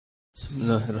بسم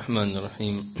الله الرحمن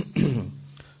الرحيم.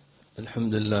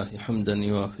 الحمد لله حمدا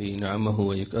يوافي نعمه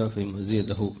ويكافي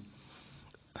مزيده،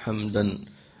 حمدا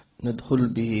ندخل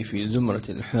به في زمرة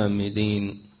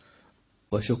الحامدين،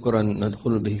 وشكرا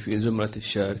ندخل به في زمرة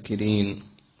الشاكرين،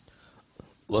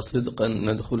 وصدقا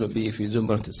ندخل به في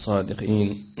زمرة الصادقين،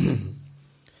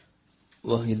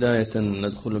 وهداية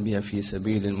ندخل بها في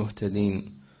سبيل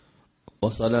المهتدين،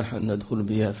 وصلاحا ندخل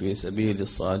بها في سبيل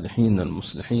الصالحين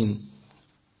المصلحين.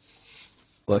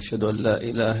 وأشهد أن لا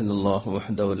إله إلا الله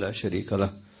وحده لا شريك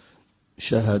له،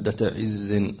 شهادة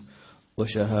عز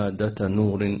وشهادة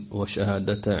نور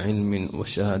وشهادة علم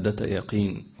وشهادة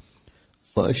يقين.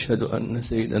 وأشهد أن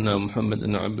سيدنا محمد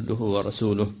عبده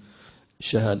ورسوله،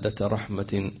 شهادة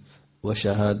رحمة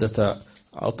وشهادة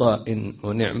عطاء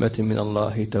ونعمة من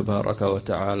الله تبارك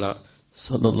وتعالى،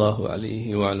 صلى الله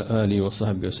عليه وعلى آله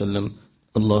وصحبه وسلم.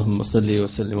 اللهم صل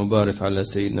وسلم وبارك على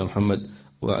سيدنا محمد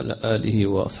وعلى آله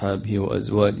وأصحابه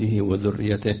وأزواجه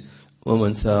وذريته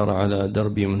ومن سار على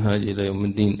درب منهاج إلى يوم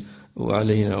الدين،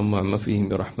 وعلينا ومع فيهم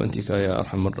برحمتك يا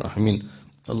أرحم الراحمين.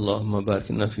 اللهم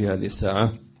بارك لنا في هذه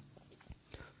الساعة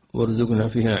وارزقنا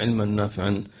فيها علما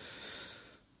نافعا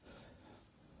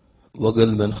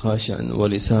وقلبا خاشعا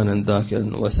ولسانا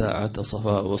ذاكرا وساعة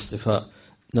صفاء واصطفاء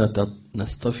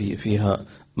نصطفي فيها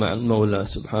مع المولى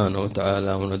سبحانه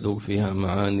وتعالى، وندوق فيها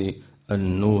معاني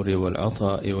النور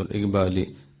والعطاء والإقبال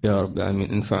يا رب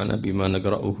العالمين. انفعنا بما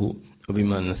نقرأه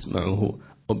وبما نسمعه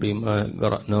وبما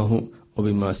قرأناه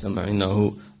وبما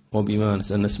سمعناه وبما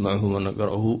سنسمعه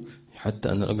ونقرأه حتى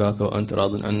نلقاك وأنت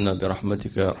راض عنا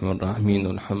برحمتك يا أرحم الراحمين،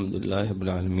 والحمد لله رب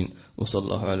العالمين. وصلى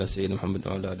الله على سيدنا محمد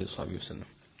وعلى آله وصحبه وسلم.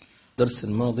 الدرس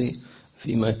الماضي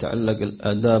فيما يتعلق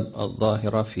الآداب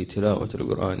الظاهرة في تلاوة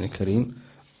القرآن الكريم،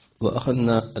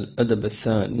 وأخذنا الأدب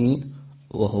الثاني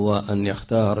وهو أن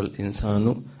يختار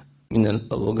الإنسان من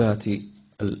الأوقات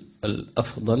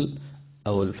الأفضل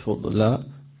أو الفضلى،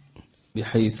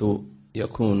 بحيث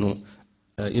يكون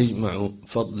يجمع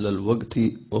فضل الوقت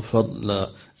وفضل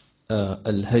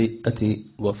الهيئة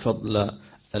وفضل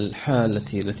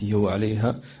الحالة التي هو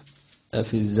عليها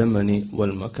في الزمن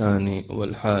والمكان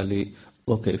والحال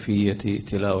وكيفية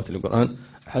تلاوة القرآن،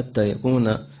 حتى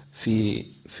يكون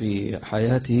في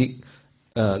حياته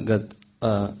قد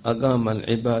أقام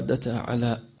العبادة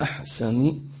على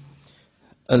أحسن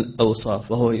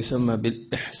الأوصاف، وهو يسمى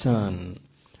بالإحسان.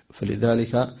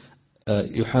 فلذلك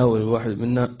يحاول الواحد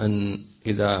منا أن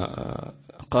إذا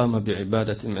قام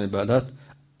بعبادة من العبادات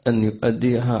أن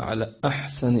يؤديها على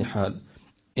أحسن حال،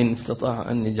 إن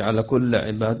استطاع أن يجعل كل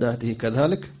عباداته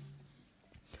كذلك،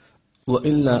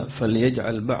 وإلا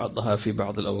فليجعل بعضها في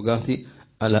بعض الأوقات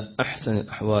على أحسن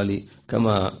الأحوال،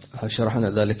 كما شرحنا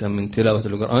ذلك من تلاوة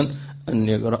القرآن، أن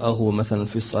يقرأه مثلا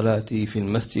في الصلاة في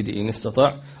المسجد إن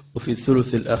استطاع، وفي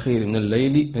الثلث الأخير من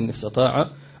الليل إن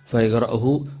استطاع،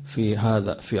 فيقرأه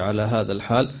في على هذا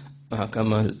الحال مع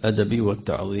كمال الأدب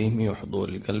والتعظيم وحضور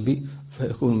القلب،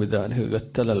 فيكون بذلك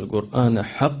قد تلا القرآن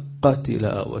حق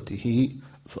تلاوته.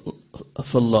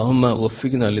 فاللهم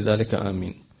وفقنا لذلك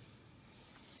آمين.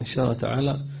 إن شاء الله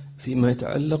تعالى فيما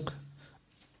يتعلق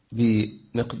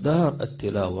بمقدار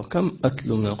التلاوة، كم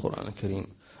أتلو من القرآن الكريم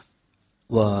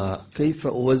وكيف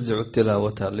أوزع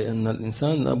التلاوة، لأن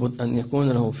الإنسان لابد أن يكون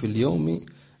له في اليوم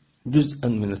جزءا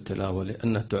من التلاوة،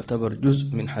 لأنها تعتبر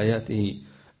جزء من حياته،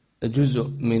 جزء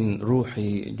من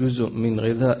روحه، جزء من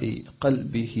غذاء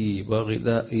قلبه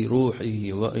وغذاء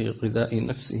روحه وغذاء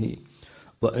نفسه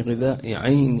وغذاء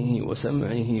عينه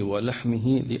وسمعه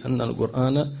ولحمه، لأن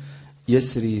القرآن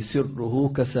يسري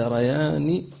سره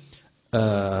كسريان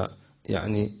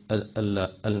يعني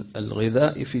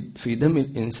الغذاء في دم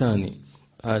الإنسان،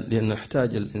 لأنه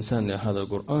يحتاج الإنسان لهذا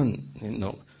القرآن،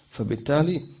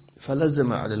 فبالتالي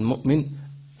فلزم على المؤمن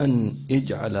أن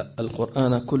يجعل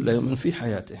القرآن كل يوم في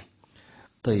حياته.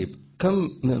 طيب، كم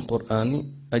من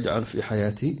القرآن أجعل في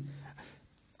حياتي؟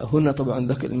 هنا طبعا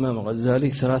ذكر الإمام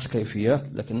الغزالي 3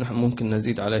 كيفيات، لكن نحن ممكن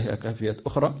نزيد عليها كيفيات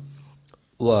أخرى،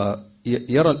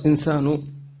 ويرى الإنسان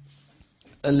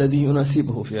الذي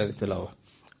يناسبه في هذه التلاوة،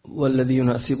 والذي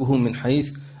يناسبه من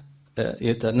حيث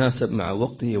يتناسب مع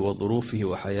وقته وظروفه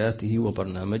وحياته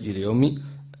وبرنامجه اليومي.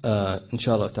 إن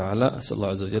شاء الله تعالى أسأل الله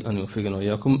عز وجل أن يوفقنا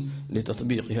وإياكم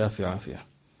لتطبيقها في عافية.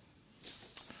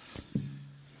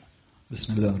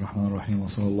 بسم الله الرحمن الرحيم،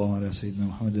 وصلى الله على سيدنا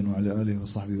محمد وعلى آله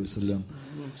وصحبه وسلم.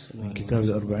 من كتاب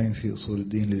الأربعين في أصول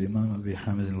الدين للإمام أبي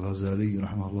حامد الغزالي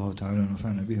رحمه الله تعالى،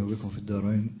 ونفعنا به وبكم في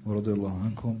الدارين ورضي الله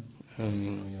عنكم.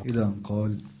 آمين. إلى أن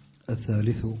قال: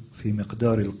 الثالث في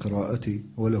مقدار القراءة،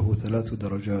 وله 3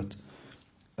 درجات: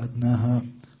 أدناها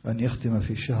أن يختم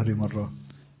في الشهر مرة،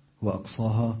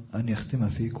 وأقصاها أن يختم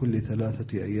في كل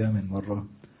 3 أيام مرة،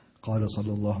 قال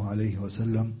صلى الله عليه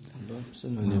وسلم: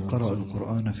 من قرأ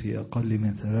القرآن في أقل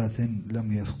من 3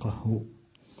 لم يفقهه.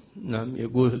 نعم.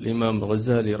 يقول الإمام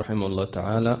الغزالي رحمه الله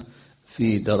تعالى: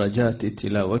 في درجات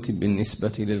التلاوة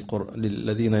بالنسبة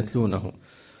للذين يتلونه.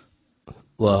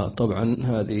 وطبعا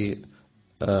هذه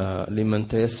لمن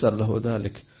تيسر له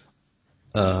ذلك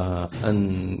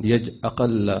أن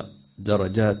أقل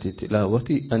درجات تلاوة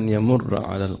أن يمر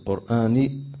على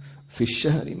القرآن في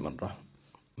الشهر مرة،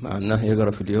 مع أنه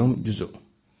يقرأ في اليوم جزء،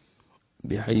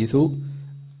 بحيث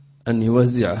أن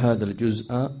يوزع هذا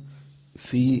الجزء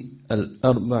في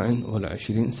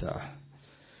 24 ساعة.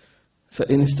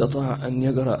 فإن استطاع أن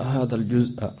يقرأ هذا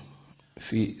الجزء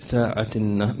في ساعة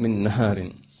من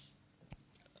نهار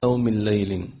أو من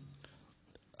ليل،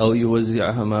 أو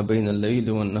يوزعها ما بين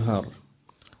الليل والنهار،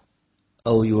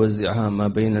 أو يوزعها ما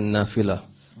بين النافلة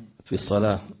في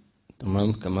الصلاة،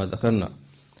 تمام، كما ذكرنا،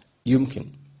 يمكن.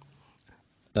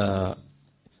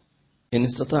 إن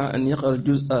استطاع أن يقرأ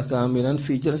الجزء كاملا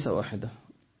في جلسة واحدة.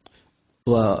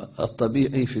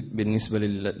 والطبيعي بالنسبة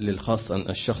للخاص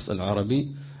الشخص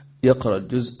العربي يقرأ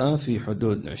الجزء في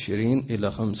حدود 20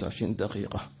 إلى 25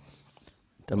 دقيقة،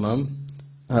 تمام.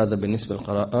 هذا بالنسبة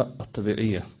للقراءة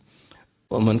الطبيعية.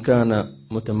 ومن كان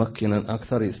متمكنا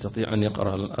أكثر يستطيع أن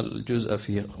يقرأ الجزء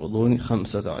في غضون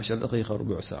 15 دقيقة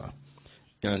ربع ساعة،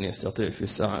 يعني يستطيع في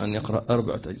الساعة أن يقرأ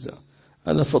 4 أجزاء.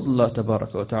 هذا فضل الله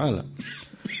تبارك وتعالى.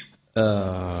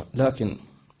 لكن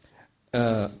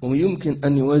ويمكن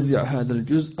أن يوزع هذا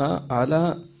الجزء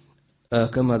على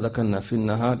كما ذكرنا، في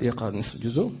النهار يقرأ نصف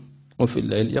جزء، وفي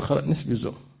الليل يقرأ نصف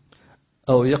جزء،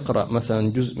 أو يقرأ مثلا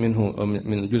جزء منه أو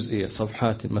من الجزئية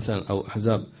صفحات مثلا أو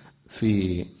أحزاب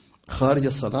في خارج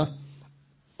الصلاة،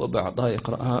 وبعضها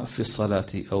يقرأها في الصلاة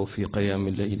أو في قيام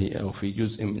الليل أو في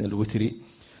جزء من الوتر،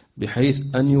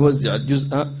 بحيث أن يوزع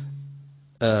الجزء،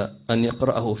 أن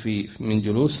يقرأه من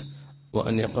جلوس،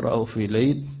 وأن يقرأه في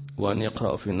ليل، وأن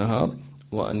يقرأه في نهار،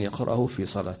 وأن يقرأه في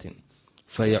صلاة،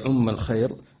 فيعم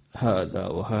الخير هذا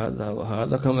وهذا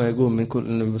وهذا، كما يقول من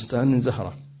كل بستان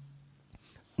زهرة.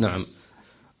 نعم.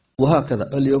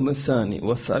 وهكذا اليوم الثاني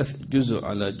والثالث جزء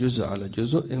على جزء على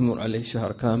جزء، يمر عليه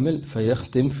شهر كامل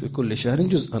فيختم في كل شهر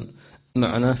جزءا.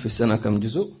 معناه في السنة كم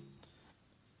جزء؟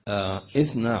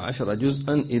 12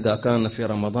 جزءا إذا كان في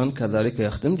رمضان، كذلك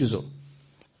يختم جزء.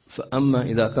 فأما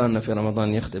إذا كان في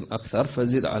رمضان يختم أكثر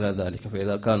فزد على ذلك،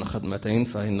 فإذا كان ختمتين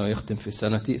فإنه يختم في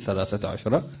السنة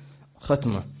 13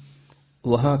 ختمة،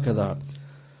 وهكذا.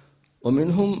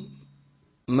 ومنهم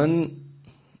من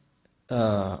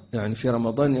يعني في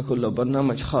رمضان يكون له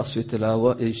برنامج خاص في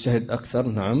تلاوة يجتهد أكثر،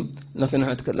 نعم، لكن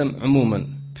أتكلم عموما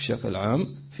بشكل عام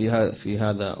في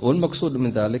هذا. والمقصود من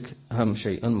ذلك أهم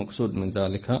شيء، المقصود من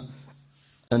ذلك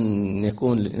أن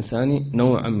يكون للإنسان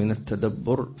نوعا من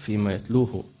التدبر فيما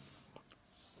يتلوه.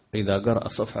 إذا قرأ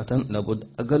صفحة لابد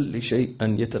أقل شيء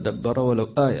أن يتدبر ولو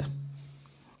آية،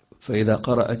 فإذا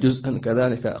قرأ جزءا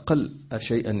كذلك أقل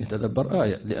شيء أن يتدبر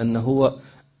آية، لأنه هو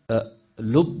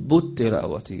لب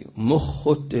التلاوة، مخ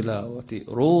التلاوة،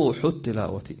 روح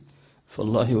التلاوة.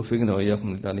 فالله يوفقنا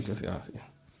وإياكم لذلك في عافية.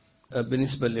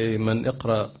 بالنسبة لمن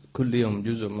يقرأ كل يوم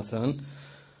جزء مثلا،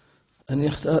 أن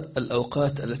يختار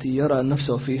الأوقات التي يرى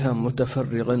نفسه فيها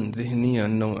متفرغا ذهنيا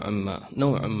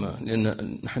نوعا ما،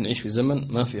 لأن نحن نعيش في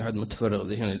زمن ما في أحد متفرغ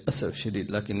ذهنيا للأسف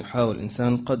الشديد، لكن يحاول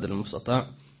الإنسان قدر المستطاع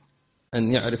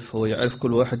أن يعرف، هو يعرف،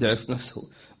 كل واحد يعرف نفسه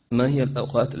ما هي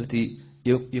الأوقات التي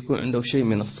يكون عنده شيء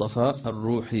من الصفاء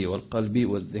الروحي والقلبي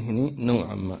والذهني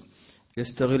نوعا ما،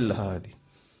 يستغلها. هذه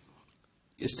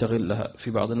يستغلها.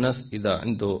 في بعض الناس إذا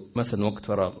عنده مثلا وقت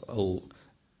فراغ أو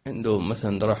عنده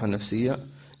مثلا راحة نفسية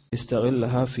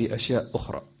يستغلها في أشياء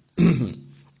أخرى.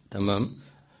 تمام.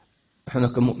 احنا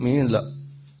كمؤمنين لا،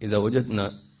 إذا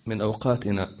وجدنا من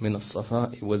أوقاتنا من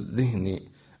الصفاء والذهن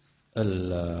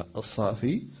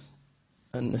الصافي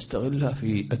أن نستغلها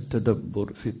في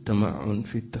التدبر، في التمعن،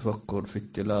 في التفكر، في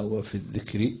التلاوة، في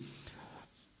الذكر،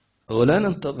 ولا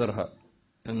ننتظرها،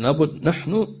 لابد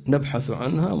نحن نبحث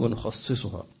عنها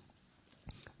ونخصصها.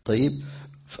 طيب،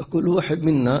 فكل واحد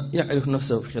منا يعرف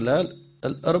نفسه في خلال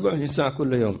 24 ساعة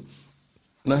كل يوم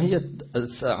ما هي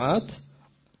الساعات،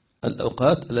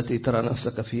 الأوقات التي ترى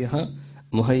نفسك فيها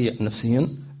مهيئ نفسيا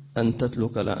أن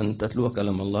تتلو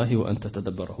كلام الله وأن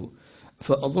تتدبره.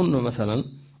 فأظن مثلا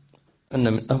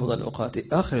أن من أفضل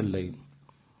الأوقات آخر الليل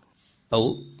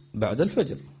أو بعد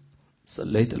الفجر.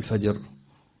 صليت الفجر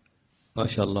ما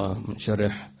شاء الله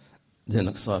منشرح،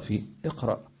 ذهنك صافي،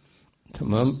 اقرأ،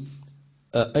 تمام.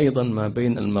 أيضا ما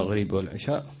بين المغرب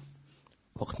والعشاء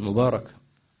وقت مبارك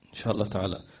إن شاء الله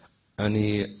تعالى.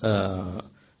 يعني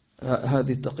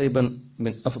هذه تقريبا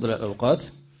من أفضل الأوقات،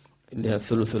 اللي هي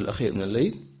الثلث الأخير من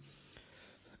الليل.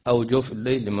 أو جوف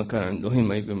الليل لما كان عنده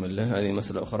همة يقوم الليل، هذه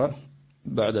مسألة أخرى.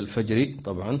 بعد الفجر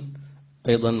طبعا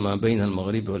أيضا ما بين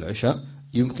المغرب والعشاء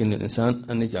يمكن للإنسان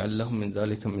أن يجعل له من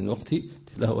ذلك من وقت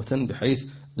تلاوة، بحيث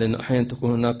لأن أحيانا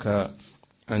تكون هناك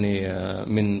يعني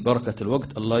من بركة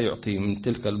الوقت الله يعطي من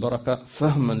تلك البركة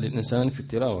فهما للإنسان في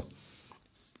التلاوة،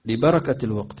 لبركة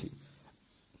الوقت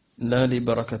لا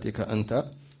لبركتك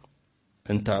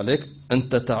أنت عليك أن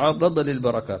تتعرض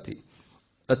للبركات.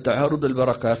 التعرض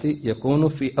للبركات يكون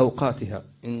في أوقاتها،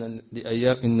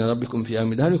 إن ربكم في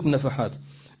أيام دهركم نفحات،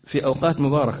 في أوقات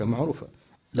مباركة معروفة،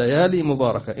 ليالي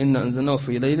مباركة، إن أنزلناه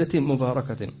في ليلة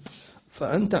مباركة.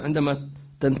 فأنت عندما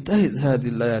تنتهز هذه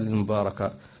الليالي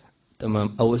المباركة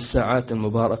تمام، أو الساعات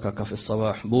المباركة كفي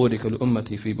الصباح، بورك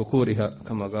لأمتي في بكورها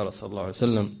كما قال صلى الله عليه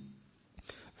وسلم،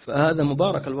 فهذا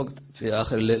مبارك الوقت في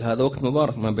آخر الليل، هذا وقت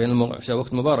مبارك ما بين المغرب والعشاء،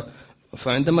 وقت مبارك.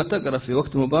 فعندما تقرأ في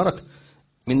وقت مبارك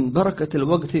من بركة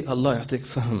الوقت الله يعطيك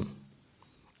فهم،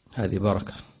 هذه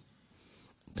بركة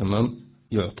تمام،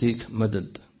 يعطيك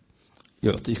مدد،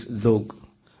 يعطيك ذوق،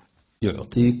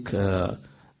 يعطيك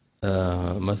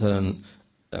مثلا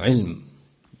علم،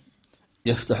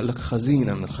 يفتح لك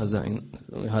خزينة من الخزائن.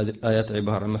 هذه الآيات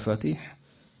عبارة عن مفاتيح،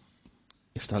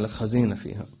 يفتح لك خزينة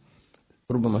فيها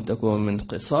ربما تكون من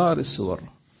قصار السور،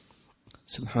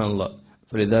 سبحان الله.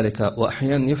 فلذلك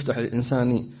وأحيانا يفتح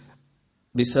الإنسان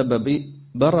بسبب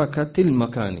بركة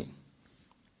المكان،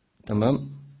 تمام،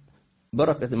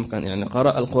 بركة المكان، يعني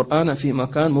قرأ القرآن في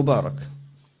مكان مبارك،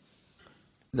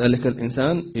 ذلك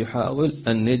الإنسان يحاول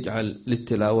أن يجعل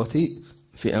للتلاوة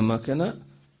في أماكن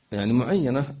يعني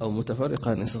معينة أو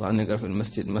متفرقة، إن استطاع أن يقرأ في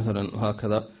المسجد مثلا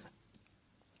وهكذا،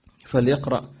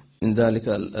 فليقرأ من ذلك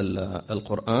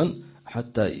القرآن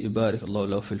حتى يبارك الله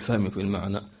له في الفهم في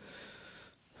المعنى.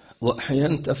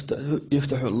 وأحيانا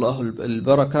يفتح الله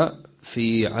البركة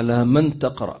في على من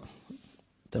تقرأ،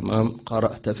 تمام،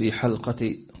 قرأت في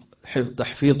حلقة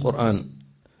تحفيظ قرآن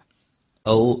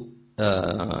أو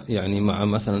يعني مع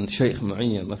مثلا شيخ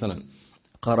معين، مثلا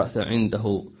قرأت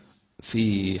عنده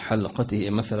في حلقته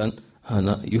مثلا،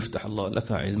 هنا يفتح الله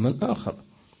لك علما آخر،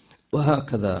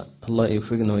 وهكذا. الله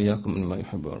يوفقنا وإياكم مما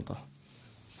يحب ويرضى.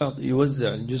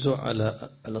 يوزع الجزء على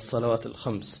الصلوات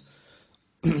الخمس،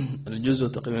 الجزء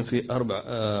تقريبا في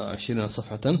 24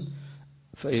 صفحة،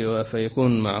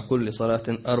 فيكون مع كل صلاة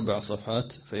 4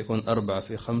 صفحات، فيكون 4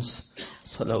 في 5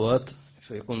 صلوات،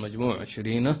 فيكون مجموع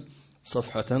 20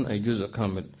 صفحة أي جزء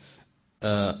كامل.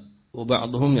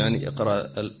 وبعضهم يعني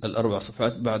يقرأ 4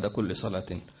 صفحات بعد كل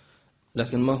صلاة.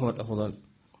 لكن ما هو الأفضل،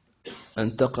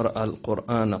 أن تقرأ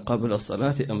القرآن قبل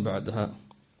الصلاة أم بعدها؟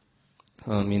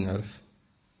 مين يعرف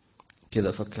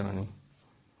كذا؟ فكرني.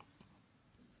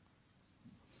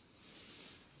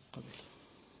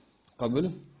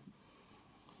 قبل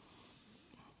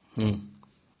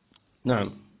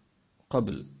نعم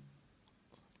قبل،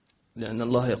 لأن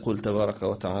الله يقول تبارك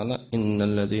وتعالى: إن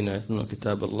الذين يتلون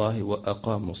كتاب الله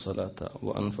وأقاموا الصلاة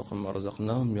وأنفقوا مما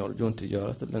رزقناهم يرجون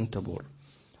تجارة لن تبور.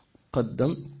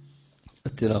 قدم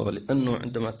التلاوة، لأنه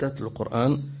عندما تتلو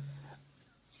القرآن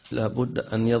لابد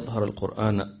أن يظهر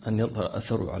القرآن، أن يظهر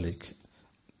أثره عليك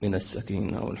من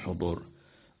السكينة والحضور،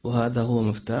 وهذا هو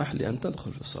مفتاح لأن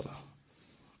تدخل في الصلاة.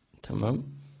 تمام،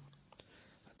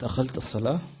 دخلت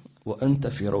الصلاة وأنت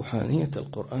في روحانية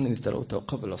القرآن الذي تلوته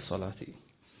قبل الصلاة،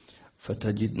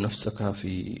 فتجد نفسك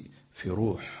في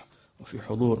روح وفي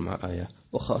حضور مع آية،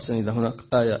 وخاصة إذا هناك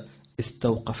آية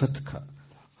استوقفتك،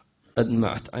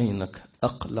 أدمعت عينك،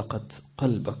 أقلقت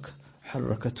قلبك،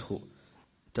 حركته،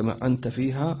 تمعنت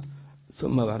فيها،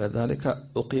 ثم بعد ذلك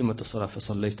أقيمت الصلاة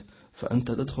فصليت،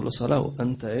 فأنت تدخل الصلاة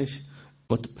وأنت إيش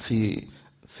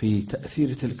في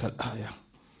تأثير تلك الآية،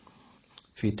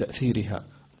 في تأثيرها.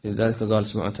 لذلك قال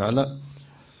سبحانه وتعالى: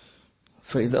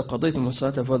 فإذا قضيتم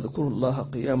الصلاة فاذكروا الله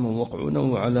قياما وقعودا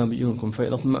وعلى جنوبكم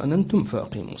فإذا اطمأننتم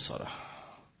فأقيموا الصلاة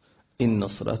إن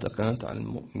الصلاة كانت على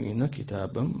المؤمنين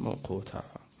كتابا موقوتا.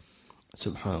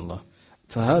 سبحان الله.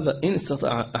 فهذا إن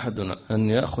استطاع أحدنا أن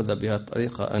يأخذ بها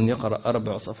الطريقة أن يقرأ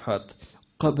 4 صفحات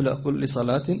قبل كل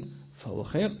صلاة فهو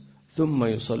خير، ثم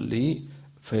يصلي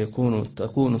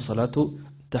تكون صلاته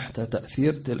تحت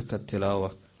تأثير تلك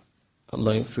التلاوة.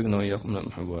 الله يوفقنا وإياكم من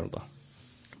المحب ويرضى.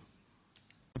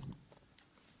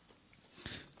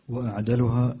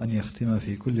 وأعدلها أن يختم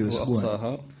في كل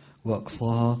أسبوع،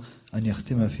 وأقصاها أن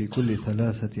يختم في كل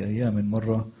 3 أيام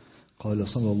مرة. قال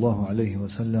صلى الله عليه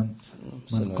وسلم: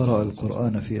 من قرأ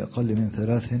القرآن في أقل من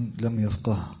 3 لم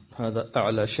يفقه. هذا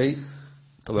أعلى شيء.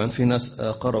 طبعا في ناس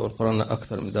قرأوا القرآن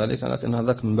أكثر من ذلك، لكن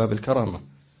هذاك من باب الكرامة.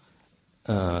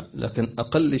 لكن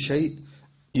أقل شيء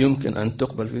يمكن أن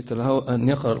تقبل في تلاوة أن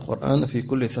يقرأ القرآن في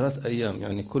كل 3 أيام،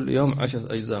 يعني كل يوم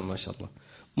 10 أجزاء ما شاء الله.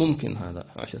 ممكن هذا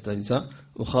 10 أجزاء،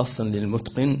 وخاصة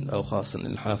للمتقن أو خاصة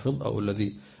للحافظ أو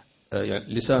الذي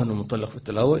يعني لسانه مطلق في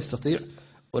التلاوة يستطيع،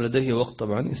 ولديه وقت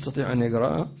طبعا يستطيع أن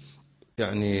يقرأ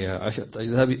يعني 10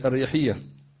 أجزاء بأريحية.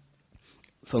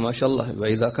 فما شاء الله،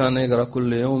 وإذا كان يقرأ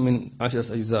كل يوم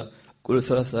 10 أجزاء، كل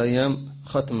 3 أيام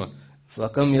ختمة،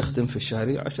 فكم يختم في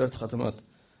الشهر؟ 10 ختمات.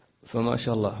 فما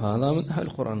شاء الله هذا من أهل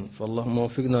القرآن، فاللهم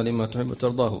وفقنا لما تحب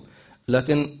وترضاه.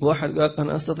 لكن واحد قال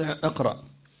أنا أستطيع أقرأ،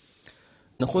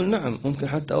 نقول نعم، ممكن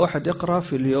حتى واحد يقرأ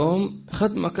في اليوم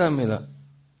ختمة كاملة،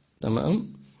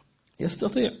 تمام،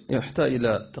 يستطيع، يحتاج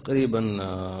إلى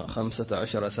تقريبا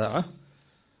 15 ساعة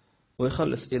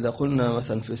ويخلص. إذا قلنا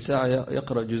مثلا في الساعة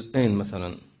يقرأ جزئين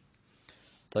مثلا،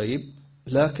 طيب،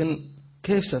 لكن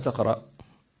كيف ستقرأ؟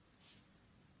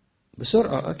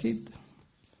 بسرعة أكيد،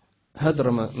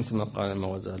 هذرمة مثل ما قال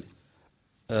الغزالي،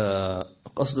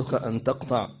 قصدك أن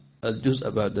تقطع الجزء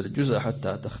بعد الجزء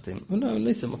حتى تختم. لا،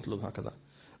 ليس مطلوب هكذا.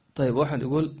 طيب واحد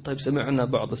يقول طيب سمعنا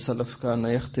بعض السلف كان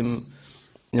يختم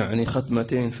يعني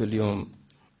ختمتين في اليوم،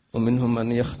 ومنهم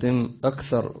من يختم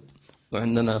أكثر.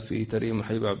 وعندنا في ترجمة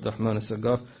الحبيب عبد الرحمن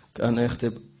السقاف كان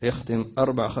يختم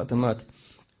 4 ختمات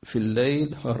في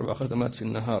الليل و4 ختمات في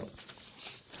النهار،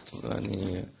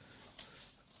 يعني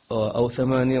أو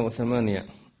 8 و8.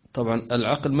 طبعا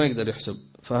العقل ما يقدر يحسب،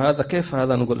 فهذا كيف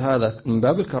هذا؟ نقول هذا من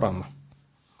باب الكرامة.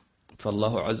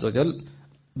 فالله عز وجل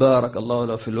بارك الله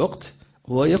له في الوقت،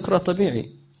 هو يقرأ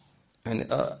طبيعي، يعني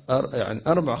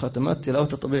 4 ختمات تلاوة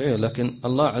طبيعية، لكن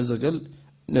الله عز وجل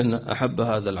لأن أحب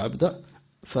هذا العبد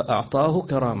فأعطاه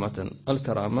كرامة.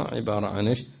 الكرامة عبارة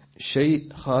عن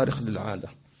شيء خارق للعادة،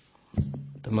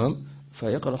 تمام.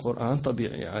 فيقرأ القرآن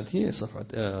طبيعي عادي، صفحة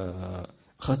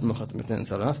ختمة 2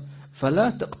 3، فلا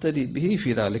تقتدي به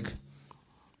في ذلك،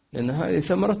 لأن هذه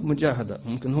ثمرة مجاهدة.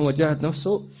 ممكن هو جاهد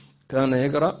نفسه، كان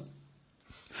يقرأ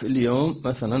في اليوم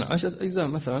مثلا 10 أجزاء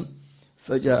مثلا،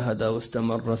 فجاهد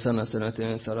واستمر 1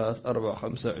 2 3 4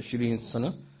 5 20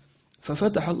 سنة،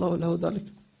 ففتح الله له ذلك.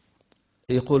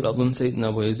 يقول أظن سيدنا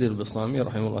أبو يزيد البسطامي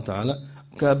رحمه الله تعالى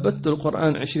كابدت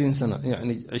القرآن 20 سنة،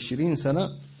 يعني 20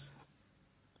 سنة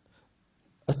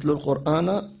أتلو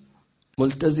القرآن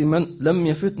ملتزما، لم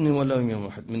يفتني ولا يوم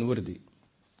واحد من وردي.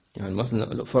 يعني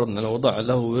مثلا فرضنا لو وضع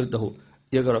له ورده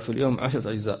يقرأ في اليوم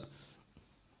 10 أجزاء،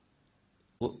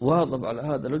 واظب على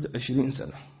هذا الورد 20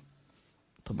 سنة،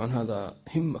 طبعا هذا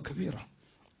همة كبيرة.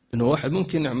 إنه واحد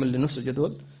ممكن يعمل لنفسه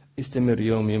جدول يستمر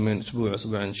يوم يومين أسبوع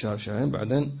أسبوعين شهر شهرين،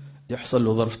 بعدين يحصل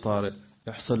له ظرف طارئ،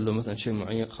 يحصل له مثلا شيء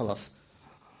معين، خلاص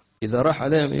إذا راح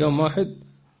عليه يوم واحد،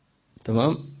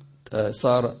 تمام،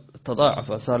 صار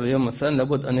تضاعف، صار اليوم الثاني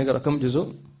لابد أن يقرأ كم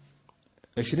جزء؟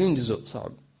 20 جزء،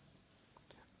 صعب.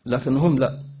 لكن هم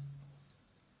لا،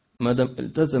 ما دام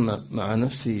التزم مع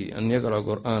نفسه أن يقرأ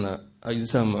قرآن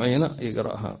أجزاء معينة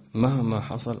يقرأها مهما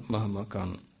حصل مهما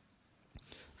كان.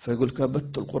 فيقول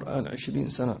كابدت القرآن 20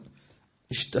 سنة،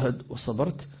 اجتهد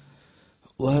وصبرت،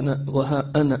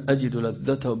 وها أنا أجد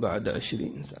لذته بعد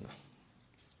 20 سنة.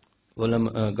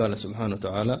 ولما قال سبحانه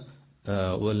وتعالى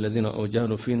والذين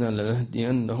أجاهدوا فينا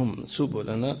لنهدينهم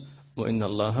سبلنا وإن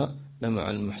الله لمع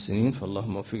المحسنين.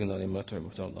 فاللهم وفقنا لما تحب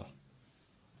وترضى.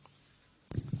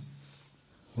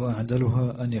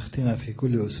 وأعدلها أن يختم في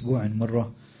كل أسبوع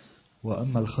مرة،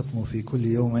 وأما الختم في كل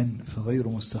يوم فغير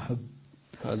مستحب.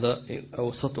 هذا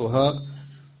أوسطها،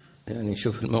 يعني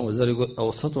شوف الموزل يقول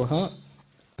أوسطها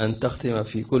أن تختم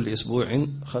في كل أسبوع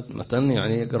ختمة،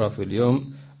 يعني يقرأ في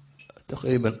اليوم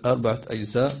تقريبا 4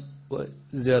 أجزاء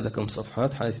وزيادة كم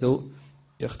صفحات، حيث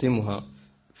يختمها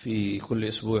في كل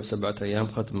أسبوع 7 أيام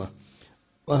ختمة.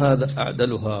 وهذا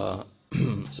أعدلها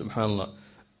سبحان الله،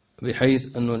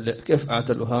 بحيث أنه كيف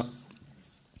أعدلها؟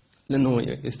 لأنه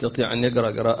يستطيع أن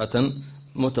يقرأ قراءة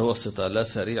متوسطة، لا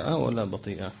سريعة ولا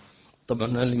بطيئة. طبعا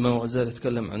الإمام الغزالي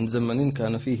يتكلم عن زمن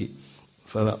كان فيه،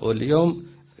 واليوم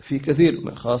في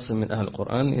كثير خاصة من أهل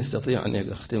القرآن يستطيع أن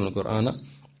يختم القرآن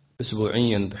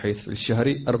أسبوعيا، بحيث في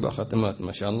الشهر 4 ختمات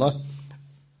ما شاء الله.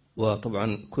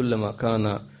 وطبعا كلما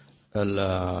كان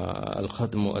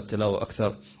الختم والتلاوة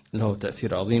أكثر له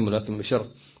تأثير عظيم، ولكن بشرط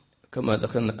كما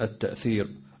ذكرنا التأثير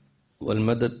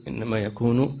والمدد إنما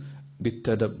يكون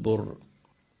بالتدبر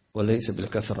وليس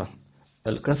بالكثرة.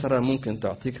 الكثرة ممكن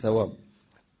تعطيك ثواب،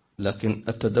 لكن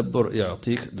التدبر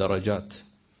يعطيك درجات.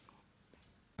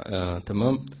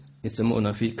 تمام،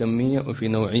 يسمونها في كمية وفي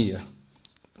نوعية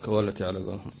كوالتي على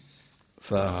قولهم.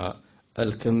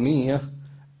 فالكمية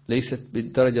ليست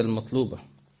بالدرجة المطلوبة،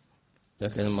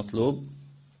 لكن المطلوب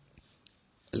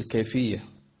الكيفية،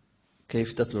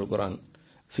 كيف تتلو القرآن.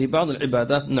 في بعض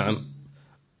العبادات نعم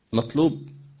مطلوب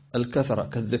الكثرة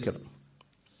كالذكر،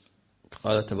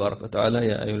 قال تبارك وتعالى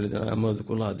يا أيها الذين آمنوا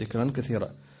اذكروا الله ذكرا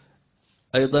كثيرا.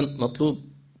 أيضا مطلوب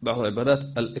بعض العبادات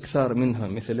الإكثار منها،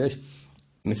 مثل إيش؟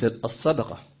 مثل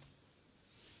الصدقة.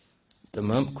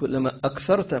 تمام؟ كلما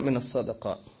أكثرت من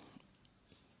الصدقة.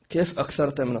 كيف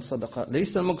أكثرت من الصدقة؟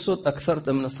 ليس المقصود أكثرت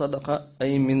من الصدقة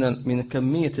أي من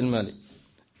كمية المال.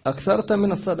 أكثرت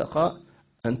من الصدقة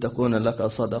أن تكون لك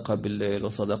صدقة بالليل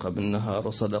وصدقة بالنهار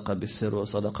وصدقة بالسر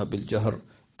وصدقة بالجهر.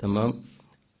 تمام؟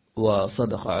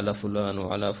 وصدقة على فلان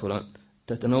وعلى فلان،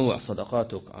 تتنوع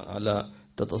صدقاتك،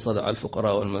 تتصدق على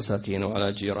الفقراء والمساكين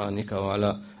وعلى جيرانك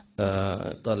وعلى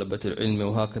طلبة العلم،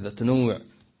 وهكذا تنوع،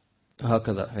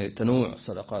 هكذا هي تنوع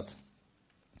الصدقات.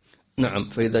 نعم،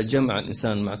 فإذا جمع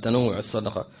الإنسان مع تنوع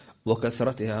الصدقة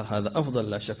وكثرتها هذا أفضل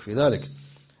لا شك في ذلك.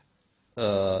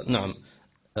 نعم.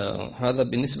 هذا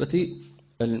بالنسبة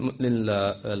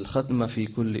للختمة في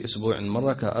كل أسبوع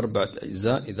مرة ك4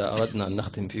 أجزاء إذا أردنا أن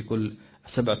نختم في كل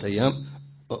 7 أيام.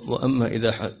 وأما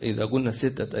إذا قلنا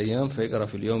 6 أيام فيقرأ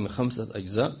في اليوم 5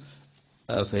 أجزاء،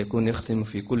 فيكون يختم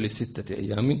في كل 6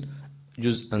 أيام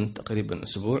جزءا تقريبا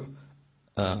أسبوع.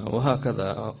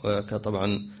 وهكذا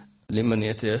طبعا لمن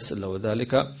يتيسر له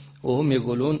ذلك. وهم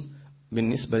يقولون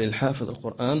بالنسبة للحافظ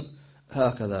القرآن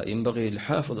هكذا ينبغي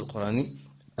للحافظ القرآن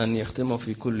أن يختمه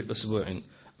في كل أسبوع،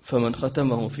 فمن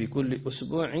ختمه في كل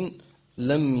أسبوع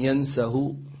لم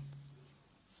ينسه.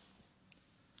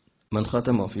 من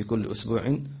ختمه في كل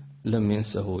أسبوع لم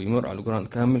ينسه، يمر على القرآن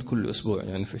كامل كل أسبوع،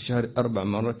 يعني في الشهر 4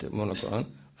 مرات يمر القرآن.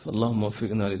 فاللهم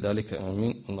وفقنا لذلك،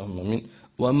 آمين، اللهم آمين.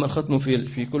 وأما الختم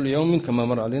في كل يوم كما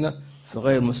مر علينا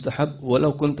فغير مستحب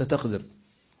ولو كنت تقدر.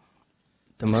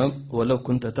 تمام؟ ولو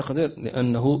كنت تقدر،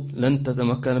 لأنه لن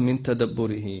تتمكن من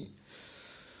تدبره.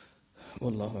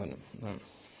 والله أعلم. نعم.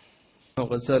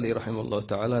 الغزالي رحمه الله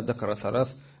تعالى ذكر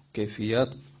 3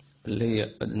 كيفيات اللي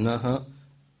هي أدناها،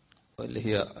 اللي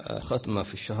هي ختمة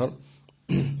في الشهر،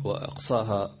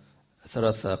 وأقصاها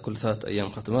كل 3 أيام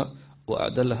ختمة،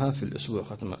 وأعدلها في الأسبوع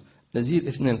ختمة. نزيد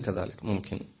 2 كذلك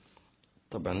ممكن.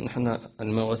 طبعا نحن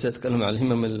المواسية نتكلم عن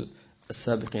الهمم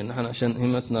السابقين، نحن عشان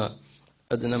همتنا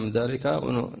أدنى من ذلك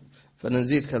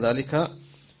فنزيد كذلك.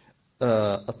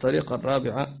 الطريقة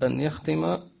الرابعة أن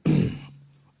يختم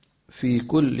في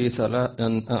كل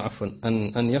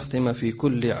أن يختم في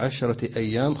كل 10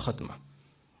 أيام ختمة.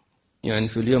 يعني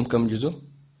في اليوم كم جزء؟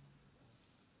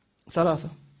 3.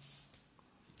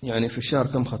 يعني في الشهر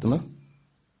كم ختمة؟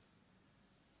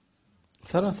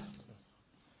 3.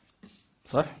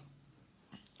 صح؟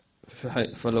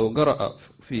 فلو قرأ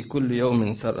في كل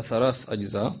يوم 3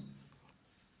 أجزاء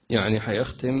يعني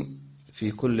حيختم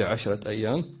في كل 10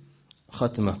 أيام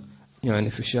ختمة، يعني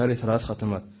في الشهر 3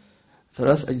 ختمات.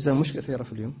 3 أجزاء مش كثيرة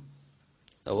في اليوم.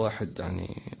 واحد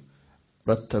يعني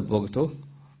رتب وقته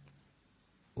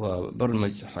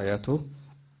وبرمج حياته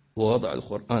ووضع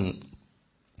القرآن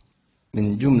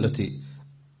من جملة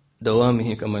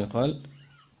دوامه كما يقال،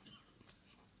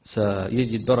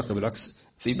 سيجد بركة. بالعكس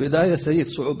في بداية سيجد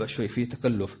صعوبة شوي، في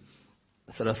تكلف.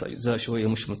 3 أجزاء شوية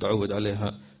مش متعود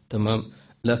عليها. تمام؟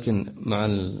 لكن مع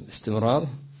الاستمرار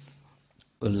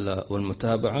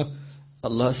والمتابعة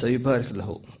الله سيبارك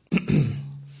له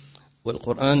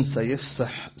والقرآن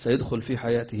سيدخل في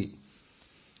حياته،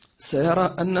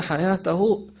 سيرى أن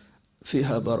حياته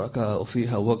فيها بركة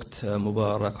وفيها وقت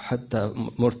مبارك، حتى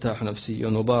مرتاح نفسيا،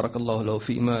 وبارك الله له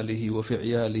في ماله وفي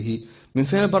عياله. من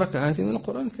فين البركة هذه؟ من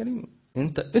القرآن الكريم.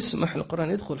 أنت اسمح للقرآن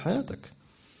يدخل حياتك.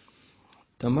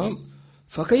 تمام؟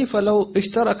 فكيف لو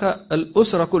اشترك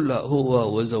الأسرة كلها،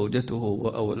 هو وزوجته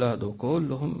وأولاده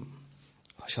كلهم،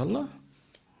 ما شاء الله.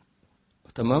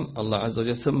 تمام؟ الله عز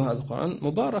وجل سمى هذا القرآن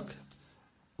مبارك،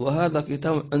 وهذا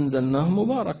كتاب أنزلناه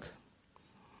مبارك.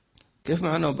 كيف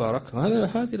معنى مبارك؟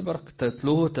 هذه البركة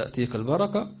تتلوه تأتيك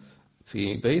البركة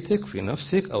في بيتك، في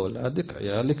نفسك، أولادك،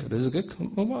 عيالك، رزقك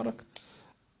مبارك.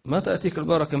 ما تأتيك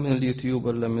البركة من اليوتيوب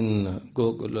ولا من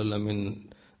جوجل ولا من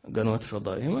قنوات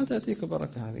فضائية، ما تأتيك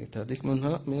بركة. هذه تأتيك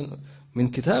من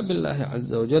كتاب الله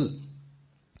عز وجل.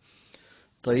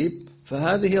 طيب،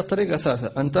 فهذه هي الطريقة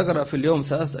الثالثة، أن تقرأ في اليوم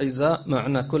 3 أجزاء،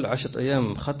 معنى كل 10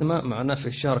 أيام ختمة، معناه في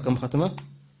الشهر كم ختمة؟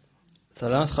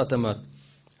 3 ختمات.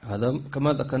 هذا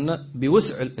كما ذكرنا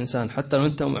بوسع الإنسان، حتى لو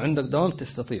أنت عندك دوام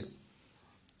تستطيع.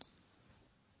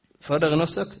 فرغ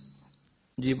نفسك،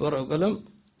 جيب ورقة وقلم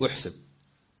واحسب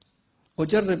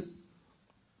وجرب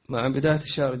مع بداية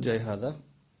الشهر الجاي هذا.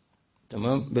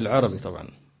 تمام؟ بالعربي طبعا،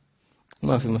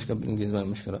 ما في مشكلة، بالإنجليزي ما في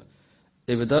مشكلة.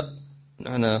 ابدأ.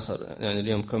 أنا يعني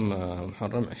اليوم كم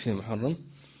محرم؟ 20 محرم.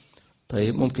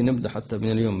 طيب ممكن نبدأ حتى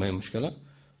من اليوم، ما هي مشكلة.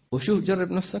 وشوف،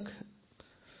 جرب نفسك،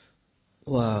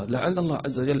 ولعل الله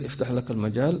عز وجل يفتح لك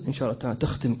المجال إن شاء الله تعالى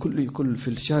تختم كل في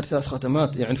الشهر 3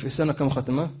 ختمات. يعني في السنة كم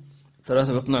ختمة؟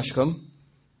 3 ب12 كم؟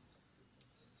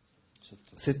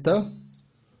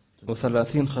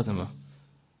 36 ختمة.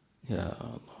 يا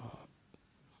الله.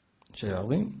 شيء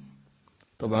عظيم.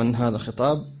 طبعا هذا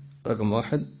خطاب رقم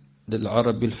 1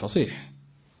 للعربي الفصيح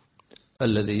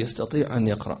الذي يستطيع أن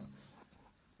يقرأ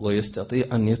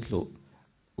ويستطيع أن يتلو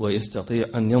ويستطيع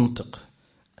أن ينطق.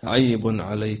 عيب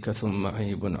عليك ثم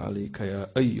عيب عليك يا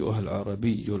أيها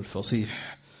العربي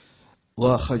الفصيح،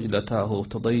 وخجلتاه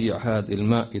تضيع هذه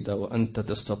المائدة وأنت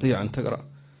تستطيع أن تقرأ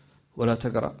ولا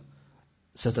تقرأ،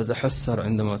 ستتحسر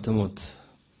عندما تموت.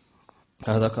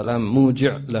 هذا كلام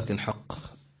موجع لكن حق،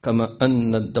 كما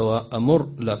أن الدواء مر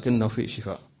لكنه فيه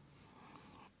شفاء.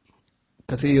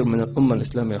 كثير من الأمة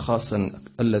الإسلامية خاصة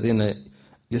الذين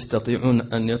يستطيعون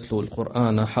أن يتلوا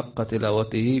القرآن حق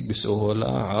تلاوته بسهولة،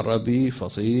 عربي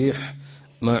فصيح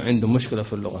ما عنده مشكلة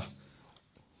في اللغة،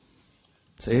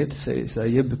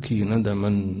 سيبكي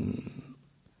ندما،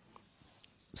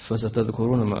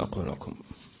 فستذكرون ما أقول لكم.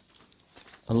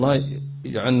 الله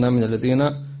يجعلنا من الذين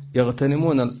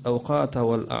يغتنمون الأوقات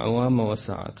والأعوام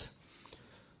والساعات.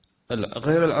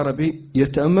 غير العربي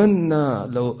يتمنى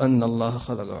لو أن الله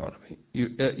خلق عربي،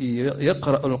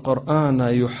 يقرأ القرآن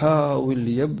يحاول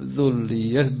يبذل،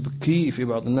 يبكي. في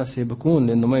بعض الناس يبكون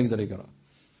لأنه ما يقدر يقرأ،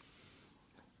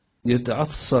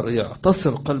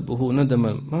 يعتصر قلبه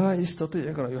ندما، ما يستطيع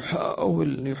يقرأ،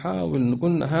 يحاول.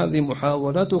 قلنا هذه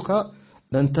محاولاتك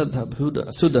لن تذهب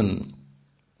سدى.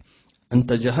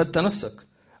 أنت جهدت نفسك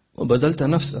وبذلت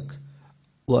نفسك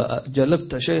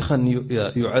وجلبت شيخا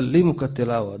يعلمك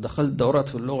التلاوة، دخلت دورات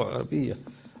في اللغة العربية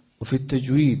وفي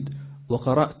التجويد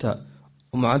وقرأت،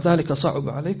 ومع ذلك صعب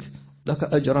عليك. لك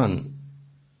أجران،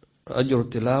 أجر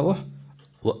التلاوة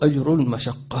وأجر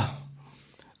المشقة.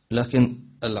 لكن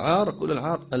كل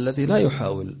العار الذي لا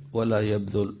يحاول ولا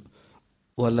يبذل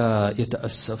ولا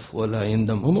يتأسف ولا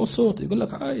يندم، هو مبسوط يقول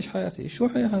لك عايش حياتي. شو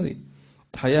حياة هذه؟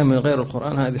 حياة من غير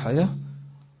القرآن هذه حياة؟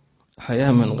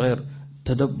 حياة من غير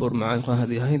تدبر مع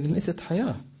هذه ليست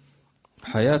حياة.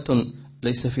 حياة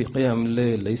ليس في قيام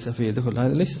الليل، ليس في ذكر،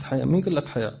 هذه ليست حياة. مين يقول لك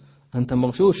حياة؟ أنت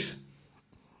مغشوش،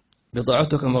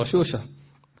 بضاعتك مغشوشة.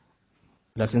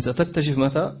 لكن ستكتشف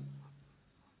متى؟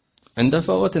 عند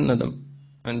فوات الندم،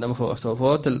 عندما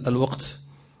فوات الوقت،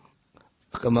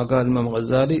 كما قال الإمام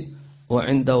الغزالي: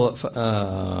 وعند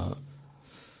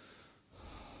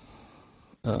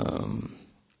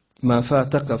ما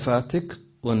فاتك فاتك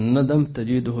والندم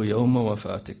تجده يوم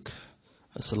وفاتك.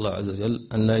 أسأل الله عز وجل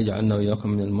أن لا يجعلنا وإياكم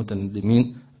من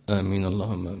المتندمين، آمين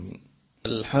اللهم آمين.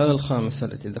 الحالة الخامسة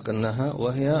التي ذكرناها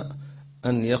وهي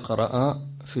أن يقرأ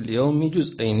في اليوم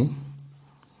جزئين،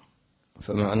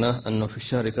 فمعناه أنه في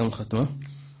الشهر كم ختمة؟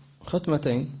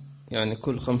 ختمتين، يعني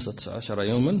كل 15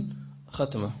 يوما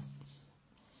ختمة،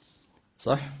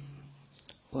 صح؟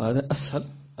 وهذا أسهل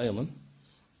أيضا،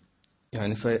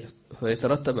 يعني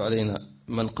فيترتب علينا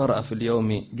من قرأ في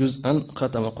اليوم جزءا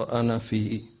ختم القرآن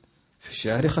في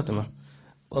الشهر ختمة،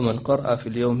 ومن قرأ في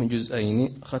اليوم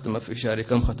جزئين ختم في الشهر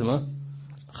كم ختمة؟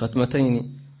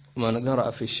 ختمتين. ومن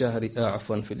قرأ في الشهر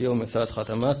في اليوم 3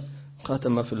 ختمات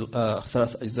ختم في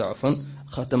 3 أجزاء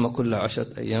ختم كل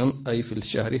 10 أيام، أي في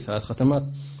الشهر 3 ختمات.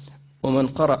 ومن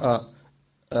قرأ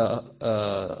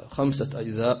 5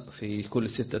 أجزاء في كل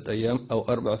 6 أيام أو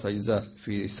 4 أجزاء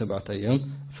في 7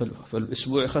 أيام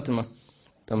فالأسبوع ختمة،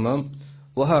 تمام؟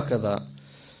 وهكذا.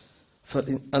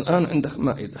 فالآن عندك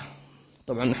مائدة،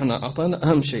 طبعا نحن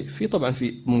أعطينا أهم شيء، في طبعا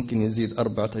في ممكن يزيد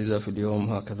 4 أجزاء في اليوم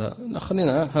هكذا،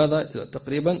 خلينا هذا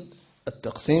تقريبا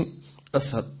التقسيم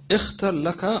أسهل. اختر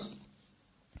لك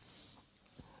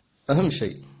أهم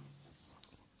شيء،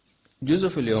 جزء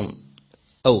في اليوم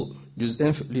أو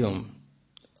جزئين في اليوم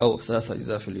أو 3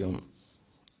 أجزاء في اليوم.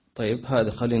 طيب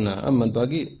هذا خلينا، أما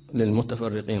الباقي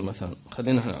للمتفرقين مثلا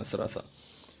خلينا احنا على 3.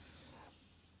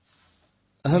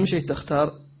 أهم شيء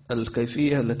تختار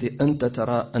الكيفية التي أنت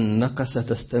ترى أنك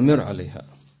ستستمر عليها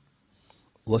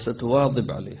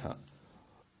وستواظب عليها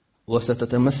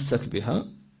وستتمسك بها.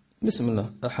 بسم الله،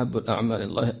 أحب الأعمال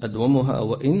الله أدومها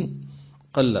وإن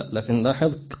قل، لكن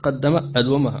لاحظ قدم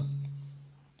أدومها.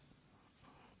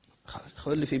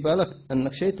 خلي في بالك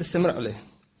أنك شيء تستمر عليه.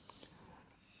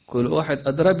 كل واحد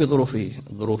أدرى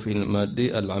ظروفه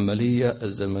المادية العملية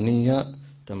الزمنية،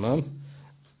 تمام؟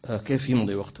 كيف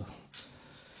يمضي وقته.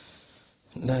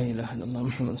 لا إله إلا الله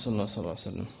محمد صلى الله عليه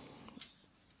وسلم.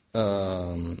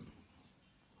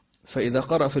 فإذا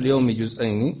قرأ في اليوم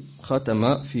جزئين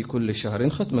ختم في كل شهر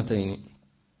ختمتين،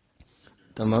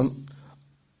 تمام؟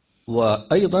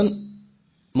 وأيضا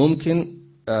ممكن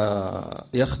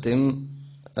يختم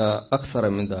أكثر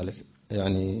من ذلك،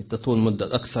 يعني تطول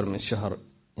مدة أكثر من شهر.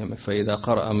 يعني فإذا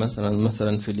قرأ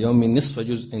مثلا في اليوم نصف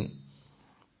جزء،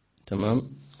 تمام؟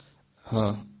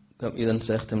 كم إذا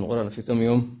سيختم القرآن في كم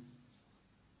يوم؟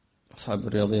 أصحاب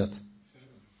الرياضيات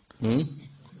 2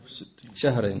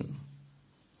 شهرين.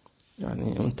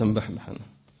 يعني وأنت مبحبح.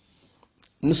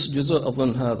 نصف جزء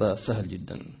أظن هذا سهل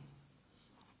جدا،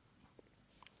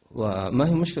 وما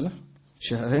هي مشكلة،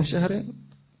 شهرين.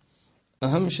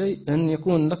 أهم شيء أن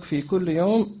يكون لك في كل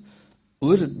يوم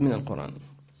ورد من القرآن.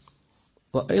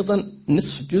 وأيضا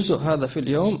نصف جزء هذا في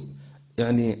اليوم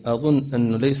يعني أظن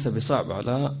أنه ليس بصعب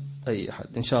على أي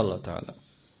أحد إن شاء الله تعالى،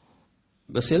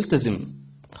 بس يلتزم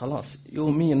خلاص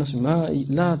يوميا نصف. ما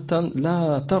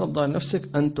لا ترضى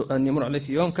نفسك أن يمر عليك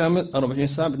يوم كامل 24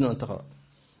 ساعة بدون أن تقرأ.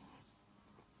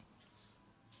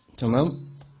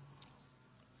 تمام.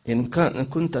 إن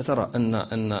كنت ترى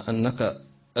أنك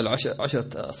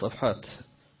 10 صفحات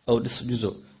أو نصف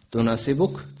جزء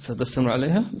تناسبك ستستمر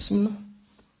عليها، بسم الله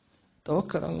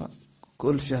توكل على الله.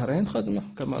 كل شهرين خدمة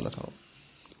كما ذكروا.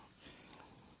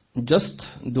 Just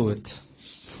do it.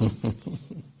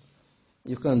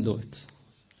 You can do it.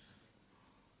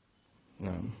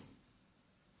 نعم.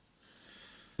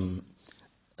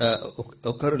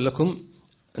 أكرر لكم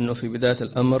أنه في بداية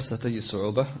الأمر ستجد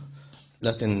صعوبة،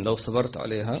 لكن لو صبرت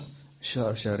عليها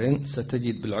شهرين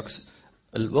ستجد بالعكس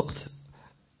الوقت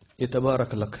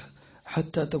يتبارك لك،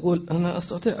 حتى تقول أنا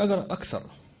أستطيع أقرأ أكثر.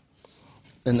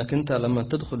 لأنك أنت لما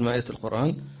تدخل مائدة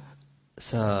القرآن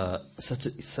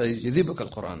سيجذبك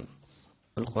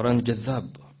القرآن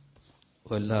جذاب.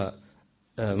 ولا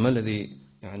ما الذي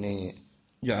يعني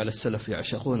جعل السلف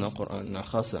يعشقون القرآن،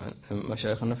 خاصة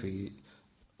مشايخنا في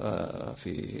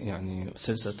يعني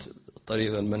سلسلة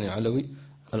طريق البني علوي،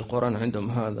 القرآن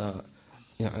عندهم هذا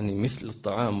يعني مثل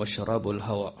الطعام والشراب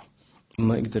والهواء،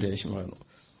 ما يقدر يعيش معه.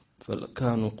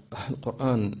 فكانوا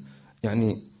القرآن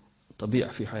يعني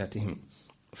طبيعة في حياتهم،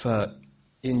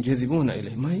 فينجذبون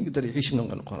إليه، ما يقدر يعيش من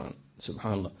غير القرآن.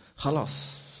 سبحان الله،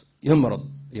 خلاص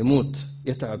يمرض يموت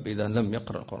يتعب إذا لم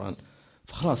يقرأ القرآن.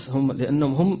 فخلاص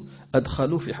لأنهم هم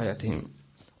أدخلوا في حياتهم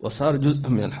وصار جزء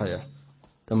من الحياة.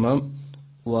 تمام.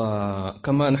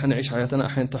 وكما نحن نعيش حياتنا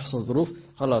أحيانا تحصل ظروف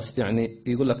خلاص يعني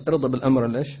يقول لك ارضى بالأمر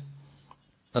ليش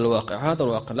الواقع، هذا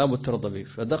الواقع لابد ترضى به،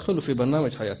 فدخلوا في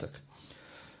برنامج حياتك.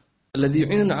 الذي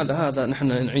يعيننا على هذا نحن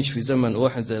نعيش في زمن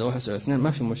 1 زائد 1 يساوي 2،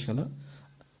 ما في مشكلة.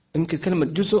 يمكن كلمة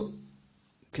جزء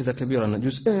كذا كبيرة،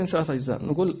 جزئين 3 أجزاء،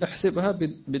 نقول احسبها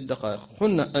بالدقائق.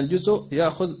 قلنا الجزء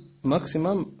يأخذ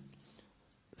ماكسيمم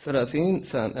 30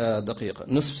 دقيقة،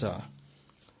 نصف ساعة.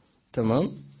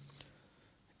 تمام.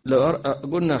 لو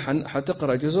قلنا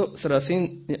حتقرأ جزء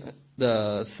 30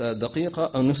 دقيقة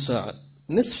أو نصف ساعة،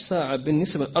 نصف ساعة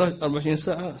بالنسبة ل 24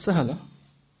 ساعة سهلة.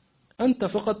 أنت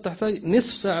فقط تحتاج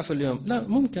نصف ساعة في اليوم. لا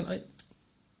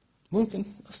ممكن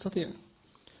أستطيع.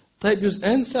 طيب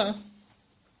جزئين ساعة،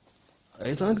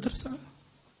 أيضا أقدر ساعة.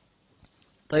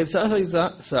 طيب 3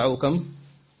 أجزاء ساعة وكم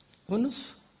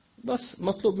ونصف، بس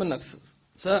مطلوب منك 1.5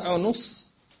 ساعة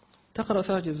تقرأ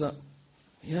 3 أجزاء،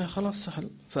 يا خلاص سهل.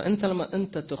 فأنت لما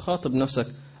أنت تخاطب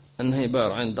نفسك أنها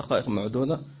عبارة عن دقائق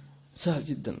معدودة سهل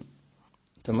جدا.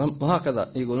 تمام.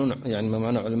 وهكذا يقولون يعني ما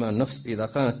معنى علماء النفس، إذا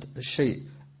كانت الشيء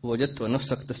وجدت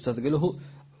نفسك تستثقله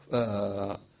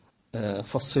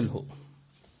فصله.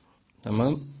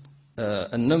 تمام.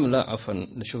 النملة عفوا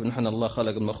نشوف نحن الله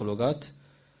خلق المخلوقات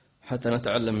حتى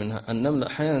نتعلم منها. النملة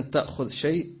أحيانا تأخذ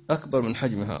شيء أكبر من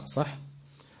حجمها، صح؟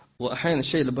 وأحيانا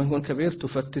الشيء لما يكون كبير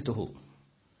تفتته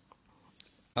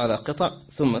على قطع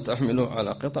ثم تحمله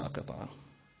على قطعة.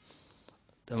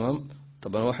 تمام.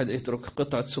 طبعا واحد يترك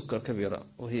قطعة سكر كبيرة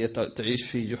وهي تعيش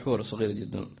في جحور صغيرة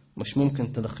جدا، مش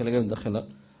ممكن تدخلها،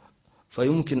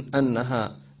 فيمكن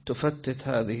أنها تفتت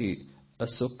هذه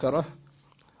السكرة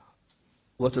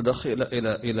وتدخل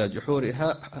إلى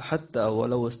جحورها حتى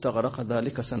ولو استغرق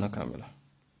ذلك سنة كاملة.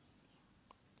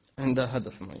 عندها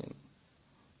هدف معين،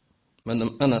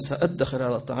 أنا سأدخر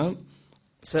هذا الطعام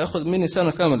سيأخذ مني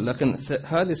سنة كاملة، لكن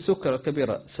هذه السكر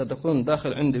الكبيرة ستكون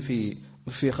داخل عندي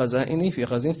في خزائني في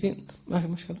خزينتي، ما في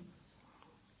مشكلة.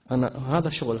 هذا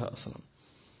شغلها أصلا.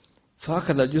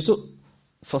 فهكذا الجزء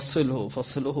فصله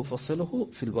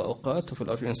في الأوقات وفي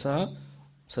 24 ساعة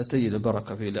ستجد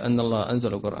البركة فيه، لأن الله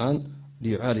أنزل القرآن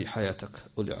ليعالج حياتك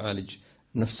وليعالج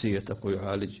نفسيتك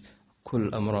ويعالج كل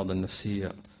الأمراض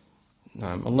النفسية.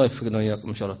 نعم. الله يوفقنا وإياكم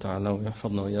إن شاء الله تعالى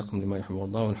ويحفظنا وإياكم لما يحب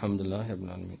الله، والحمد لله رب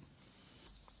العالمين.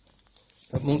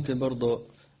 ممكن برضو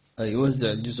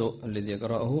يوزع الجزء الذي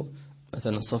يقرأه،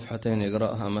 مثلا صفحتين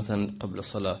يقرأها مثلا قبل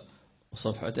الصلاة،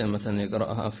 وصفحتين مثلا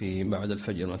يقرأها في بعد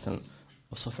الفجر مثلا،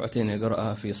 وصفحتين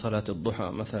يقرأها في صلاة الضحى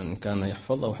مثلا إن كان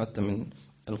يحفظ أو حتى من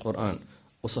القرآن،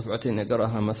 وصفحتين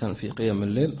يقرأها مثلا في قيام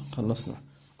الليل. خلصنا.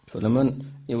 فلمن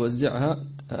يوزعها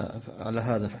على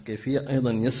هذا الكيفية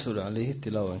أيضا يسهل عليه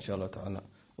التلاوة إن شاء الله تعالى،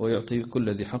 ويعطي كل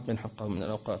ذي حق حقه من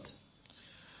الأوقات.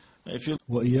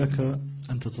 وإياك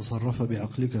أن تتصرف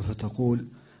بعقلك فتقول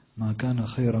ما كان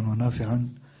خيرا ونافعا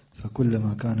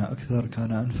فكلما كان أكثر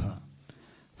كان أنفع،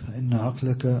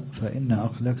 فإن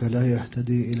عقلك لا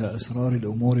يهتدي إلى أسرار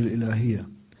الأمور الإلهية،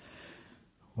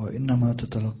 وإنما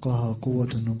تتلقاها قوة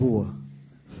النبوة،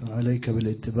 فعليك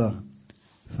بالاتباع،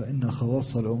 فإن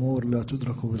خواص الأمور لا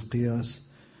تدرك بالقياس،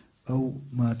 أو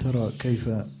ما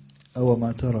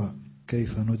ترى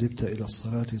كيف ندبت إلى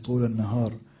الصلاة طول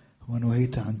النهار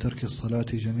ونهيت عن ترك الصلاة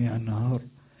جميع النهار،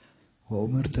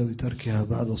 وأمرت بتركها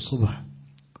بعد الصبح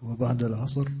وبعد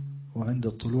العصر وعند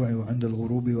الطلوع وعند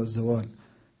الغروب والزوال،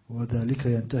 وذلك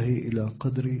ينتهي إلى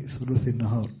قدر ثلث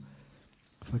النهار،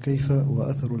 فكيف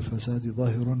وأثر الفساد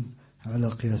ظاهر على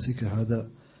قياسك هذا؟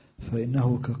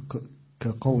 فإنه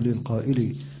كقول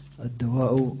القائل: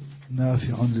 الدواء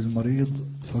نافع للمريض،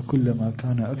 فكلما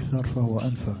كان أكثر فهو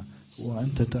أنفع،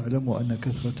 وأنت تعلم أن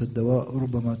كثرة الدواء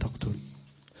ربما تقتل.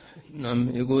 نعم.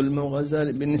 يقول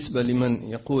الغزالي بالنسبة لمن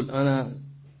يقول أنا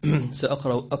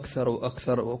سأقرأ أكثر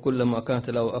وأكثر، وكلما كانت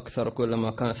له أكثر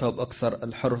كلما كان ثواب أكثر،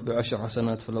 الحرف ب10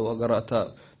 حسنات، فلو قرأت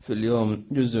في اليوم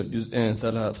جزء جزئين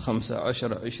 3 5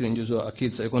 10 20 جزء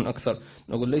أكيد سيكون أكثر.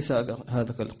 نقول ليس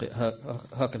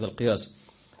هكذا القياس،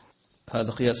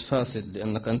 هذا قياس فاسد،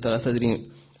 لأنك أنت لا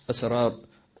تدري أسرار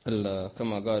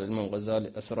كما قال الإمام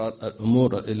الغزالي أسرار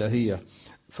الأمور الإلهية.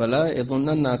 فلا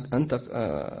يظننك أنت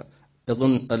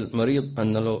يظن المريض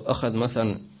أن لو أخذ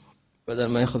مثلا بدل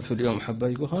ما يأخذ في اليوم حبة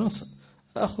يقول خلاص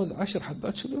أخذ 10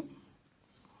 حبات في اليوم،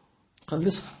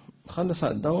 خلص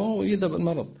الدواء ويذهب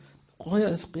المرض.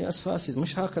 قياس فاسد،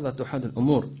 مش هكذا تحل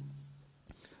الأمور.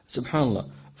 سبحان الله.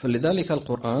 فلذلك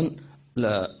القرآن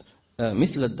لا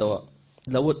مثل الدواء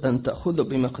لابد أن تأخذه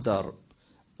بمقدار،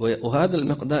 وهذا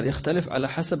المقدار يختلف على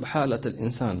حسب حالة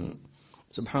الإنسان.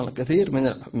 سبحان الله. كثير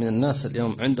من الناس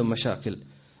اليوم عندهم مشاكل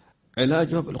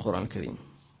علاجه بالقرآن الكريم.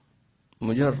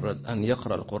 مجرد أن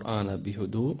يقرأ القرآن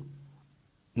بهدوء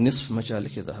نصف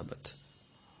مشاكلك ذهبت،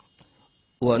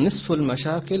 ونصف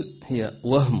المشاكل هي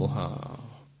وهمها،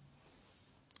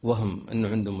 وهم أنه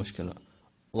عنده مشكلة،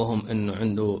 وهم أنه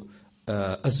عنده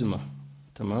أزمة.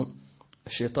 تمام.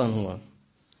 الشيطان هو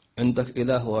عندك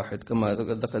إله واحد كما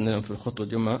ذكرنا في الخطوة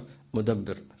الجمعة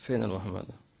مدبر. فين الوهم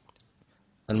هذا؟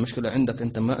 المشكلة عندك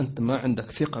أنت ما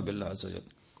عندك ثقة بالله عز وجل،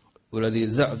 والذي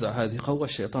زعزع هذه قوة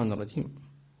الشيطان الرجيم.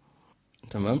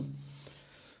 تمام.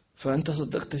 فأنت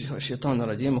صدقت الشيطان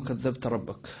الرجيم وكذبت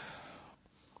ربك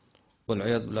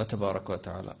والعياذ بالله تبارك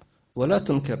وتعالى. ولا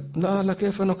تنكر لا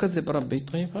كيف نكذب ربي.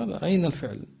 طيب هذا أين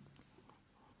الفعل؟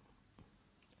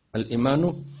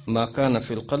 الإيمان ما كان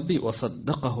في القلب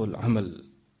وصدقه العمل.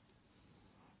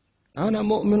 أنا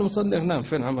مؤمن مصدق. نعم.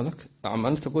 فين عملك؟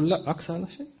 عملت تقول لا عكس هذا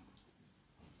الشيء.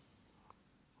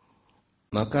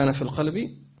 ما كان في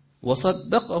القلب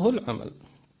وصدقه العمل.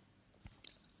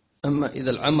 أما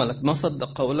إذا عملك ما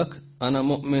صدق قولك أنا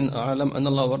مؤمن أعلم أن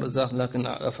الله هو الرزاق، لكن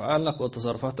أفعالك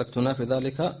وتصرفاتك تنافي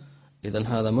ذلك، إذن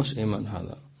هذا مش إيمان.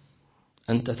 هذا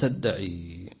أنت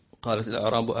تدعي. قالت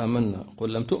الأعراب آمنا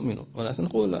قل لم تؤمنوا ولكن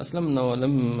قولوا أسلمنا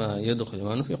ولما يدخل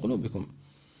الإيمان في قلوبكم.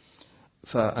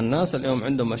 فالناس اليوم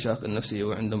عندهم مشاكل نفسية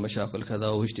وعندهم مشاكل كذا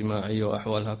واجتماعية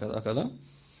وأحوالها كذا كذا،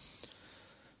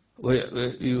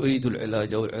 ويريد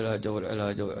العلاج والعلاج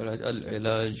والعلاج والعلاج.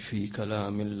 العلاج في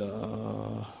كلام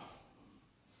الله،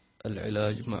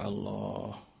 العلاج مع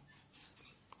الله،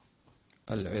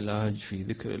 العلاج في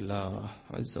ذكر الله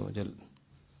عز وجل.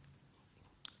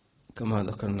 كما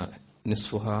ذكرنا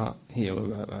نصفها هي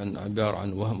عبارة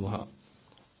عن وهمها،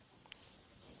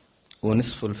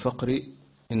 ونصف الفقر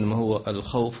إنما هو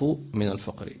الخوف من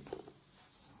الفقر.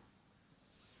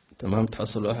 تمام.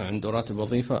 تحصل واحد عنده راتب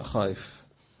وظيفة خايف،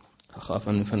 أخاف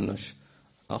أن يفنش،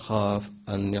 أخاف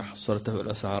أن يحصل ارتفاع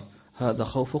الأسعار. هذا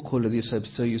خوفك هو الذي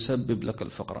سيسبب لك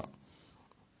الفقر،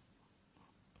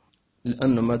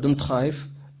 لأنه ما دمت خايف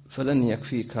فلن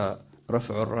يكفيك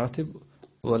رفع الراتب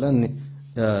ولن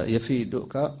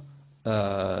يفيدك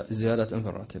زيادة في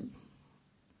الراتب،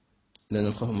 لأن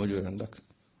الخوف موجود عندك.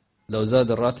 لو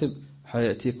زاد الراتب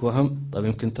حيأتيك وهم طيب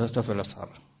يمكن ترتفع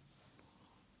الأسعار،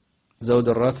 زود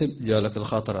الراتب جاء لك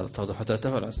الخاطر على التوضح حتى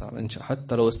ترتفع الأسعار.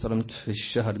 حتى لو استلمت في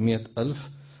الشهر 100,000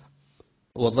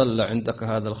 وظل عندك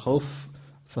هذا الخوف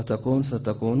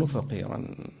ستكون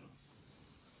فقيرا.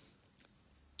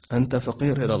 أنت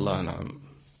فقير إلى الله. نعم.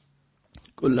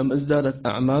 كلما ازدادت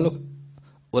أعمالك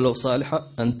ولو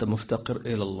صالحة أنت مفتقر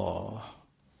إلى الله،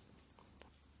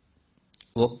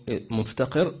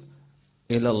 مفتقر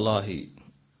إلى الله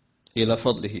إلى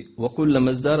فضله.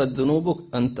 وكلما ازدادت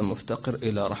ذنوبك أنت مفتقر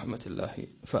إلى رحمة الله،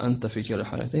 فأنت في كلا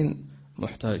الحالتين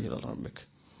محتاج إلى ربك.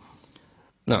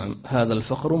 نعم. هذا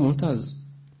الفقر ممتاز،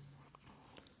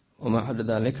 وما عدا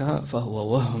ذلك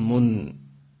فهو وهم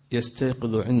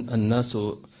يستيقظ عند الناس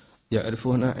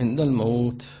يعرفون عند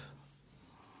الموت.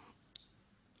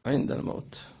 عند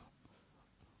الموت.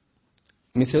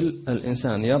 مثل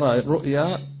الإنسان يرى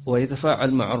الرؤيا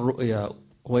ويتفاعل مع الرؤيا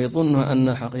ويظنها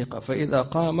أنها حقيقة، فإذا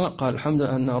قام قال الحمد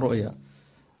لله أنها رؤيا.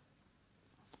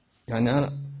 يعني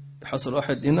أنا حصل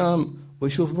واحد ينام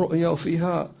ويشوف رؤيا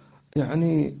وفيها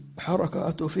يعني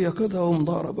حركات وفيها كذا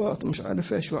ومضاربات ومش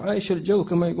عارف ايش، وعايش الجو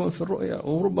كما يقول في الرؤيا،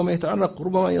 وربما يتعرق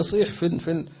وربما يصيح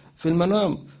في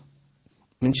المنام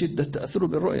من شدة تأثره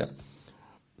بالرؤيا.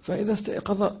 فإذا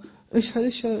استيقظ ايش هذا،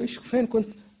 ايش فين كنت؟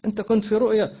 أنت كنت في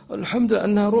رؤيا، الحمد لله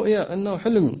أنها رؤيا، أنه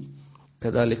حلم.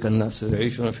 كذلك الناس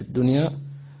يعيشون في الدنيا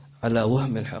على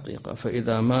وهم الحقيقة،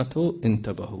 فإذا ماتوا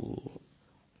انتبهوا،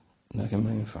 لكن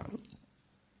ما ينفع.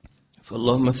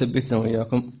 فاللهم ثبتنا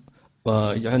وإياكم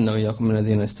واجعلنا وإياكم من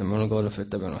الذين يستمعون القول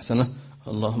فيتبعون أحسنه.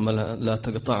 اللهم لا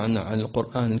تقطعنا عن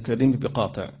القرآن الكريم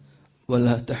بقاطع،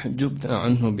 ولا تحجبنا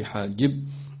عنه بحاجب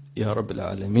يا رب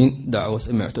العالمين. دعوة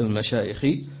سمعت من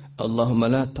مشايخي: اللهم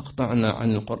لا تقطعنا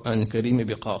عن القرآن الكريم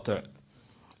بقاطع،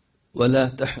 ولا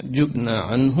تحجبنا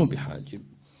عنه بحاجب.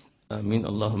 آمين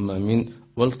اللهم آمين.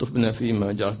 والطف بنا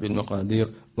فيما جرت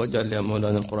بالمقادير، واجعل يا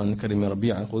مولانا القرآن الكريم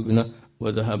ربيع قلوبنا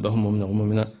وذهاب همومنا من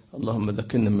غمومنا. اللهم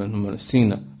ذكرنا منه ما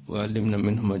نسينا، وعلمنا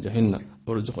منه ما جهلنا،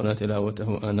 وارزقنا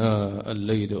تلاوته آناء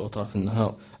الليل وأطراف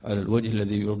النهار على الوجه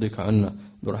الذي يرضيك عنا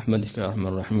برحمتك يا أرحم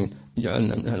الراحمين.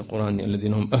 اجعلنا من أهل القرآن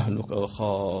الذين هم أهلك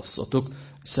وخاصتك.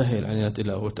 سهل علينا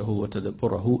تلاوته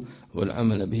وتدبره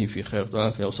والعمل به في خير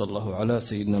وعافية. وصلى الله على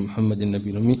سيدنا محمد النبي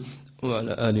الأمي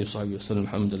وعلى آله وصحبه وسلم.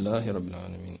 الحمد لله رب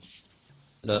العالمين.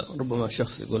 لا، ربما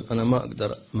شخص يقول أنا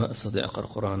ما أستطيع أقرأ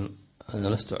القرآن، أنا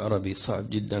لست عربي، صعب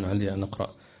جدا علي أن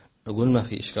أقرأ. نقول ما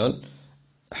في إشكال،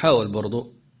 حاول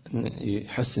برضو أن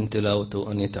يحسن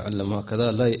تلاوته، أن يتعلم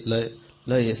هكذا،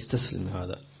 لا يستسلم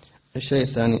هذا. الشيء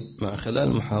الثاني مع خلال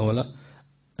المحاولة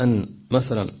أن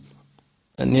مثلا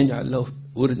أن يجعل له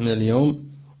ورد من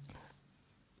اليوم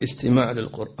استماع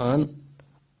للقرآن.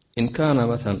 إن كان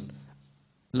مثلا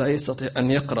لا يستطيع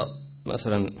أن يقرأ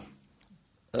مثلا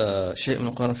شيء من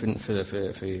القرآن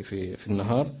في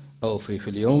النهار أو في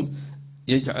اليوم،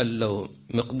 يجعل له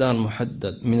مقدار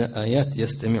محدد من الآيات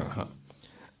يستمعها.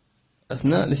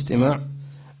 أثناء الاستماع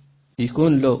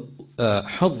يكون له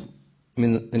حظ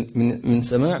من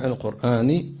سماع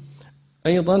القرآن.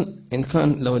 أيضا إن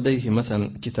كان لديه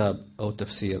مثلا كتاب أو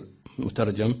تفسير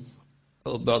مترجم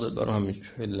أو بعض البرامج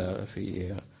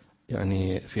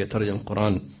في ترجمة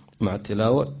القرآن مع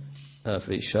التلاوة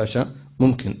في الشاشة،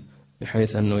 ممكن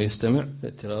بحيث أنه يستمع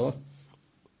للتلاوة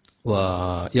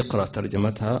ويقرأ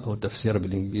ترجمتها أو تفسيرها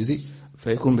بالإنجليزي،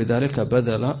 فيكون بذلك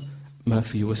بذل ما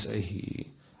في وسعه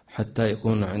حتى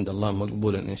يكون عند الله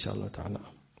مقبولا إن شاء الله تعالى.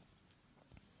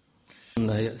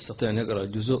 أنه يستطيع أن يقرأ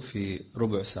الجزء في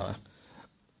ربع ساعة،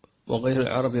 وغير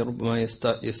العربي ربما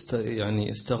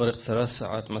يستغرق 3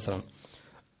 ساعات مثلا.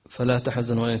 فلا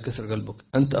تحزن ولا ينكسر قلبك،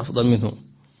 أنت أفضل منه.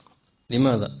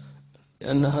 لماذا؟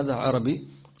 لأن هذا عربي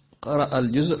قرأ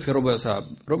الجزء في ربع ساعة،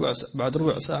 بعد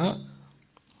ربع ساعة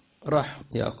راح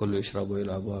يأكل ويشرب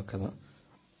ويلعب وهكذا.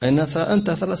 أنت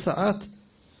 3 ساعات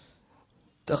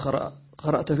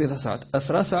قرأت في 3 ساعات،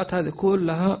 3 ساعات هذه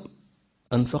كلها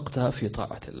أنفقتها في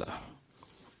طاعة الله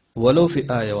ولو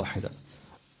في آية واحدة،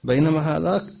 بينما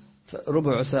هذاك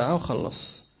ربع ساعة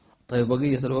وخلص. طيب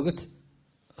بقية الوقت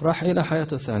راح إلى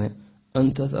حياته الثانية.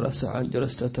 أنت 3 ساعات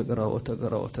جلست تقرأ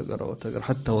وتقرأ وتقرأ وتقرأ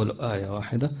حتى ولو آية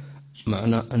واحدة،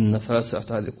 معنى أن 3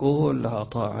 ساعات هذه كلها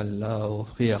طاعة الله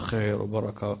وفيها خير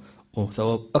وبركة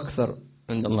وثواب أكثر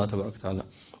عند الله تبارك وتعالى.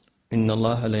 إن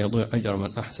الله لا يضيع أجر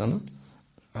من أحسن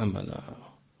عملا.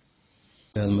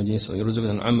 هذا المجلس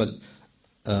ويرزقنا العمل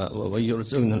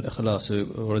ويرزقنا الإخلاص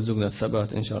ويرزقنا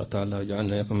الثبات إن شاء الله تعالى،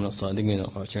 وجعلنا يكون من الصادقين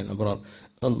الخاشعين الأبرار.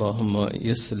 اللهم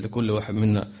يسر لكل واحد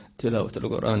منا تلاوة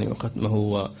القرآن وختمه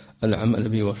والعمل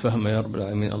به والفهم يا رب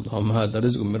العالمين. اللهم هذا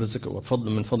رزق من رزقك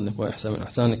وفضل من فضلك وإحسان من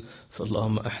إحسانك،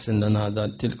 فاللهم أحسن لنا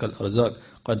تلك الأرزاق،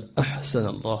 قد أحسن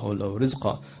الله له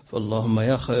رزقا. فاللهم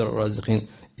يا خير الرازقين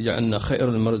اجعلنا خير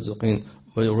المرزقين،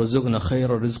 ويرزقنا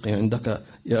خير الرزق عندك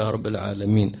يا رب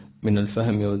العالمين، من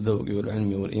الفهم والذوق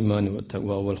والعلم والإيمان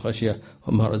والتقوى والخشية،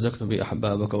 وما رزقت به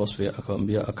أحبابك واصفياءك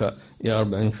وأنبياءك يا رب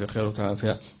العالمين في خير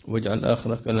وعافية. واجعل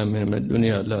آخر كلامنا من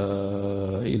الدنيا لا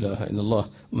إله إلا الله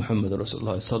محمد رسول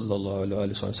الله صلى الله عليه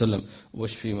وآله وسلم.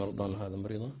 واشفي مرضانا. هذا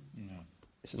مريضة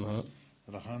اسمها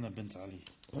رهانة بنت علي،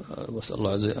 واسأل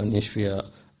الله عز وجل أن يشفي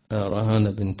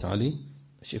رهانة بنت علي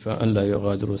شفاء لا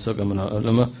يغادر سقما ولا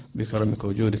ألما بكرمك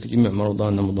وجودك. جميع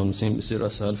مرضانا مرضى المسلمين بسر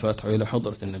أسهل. الفاتحة إلى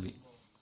حضرة النبي.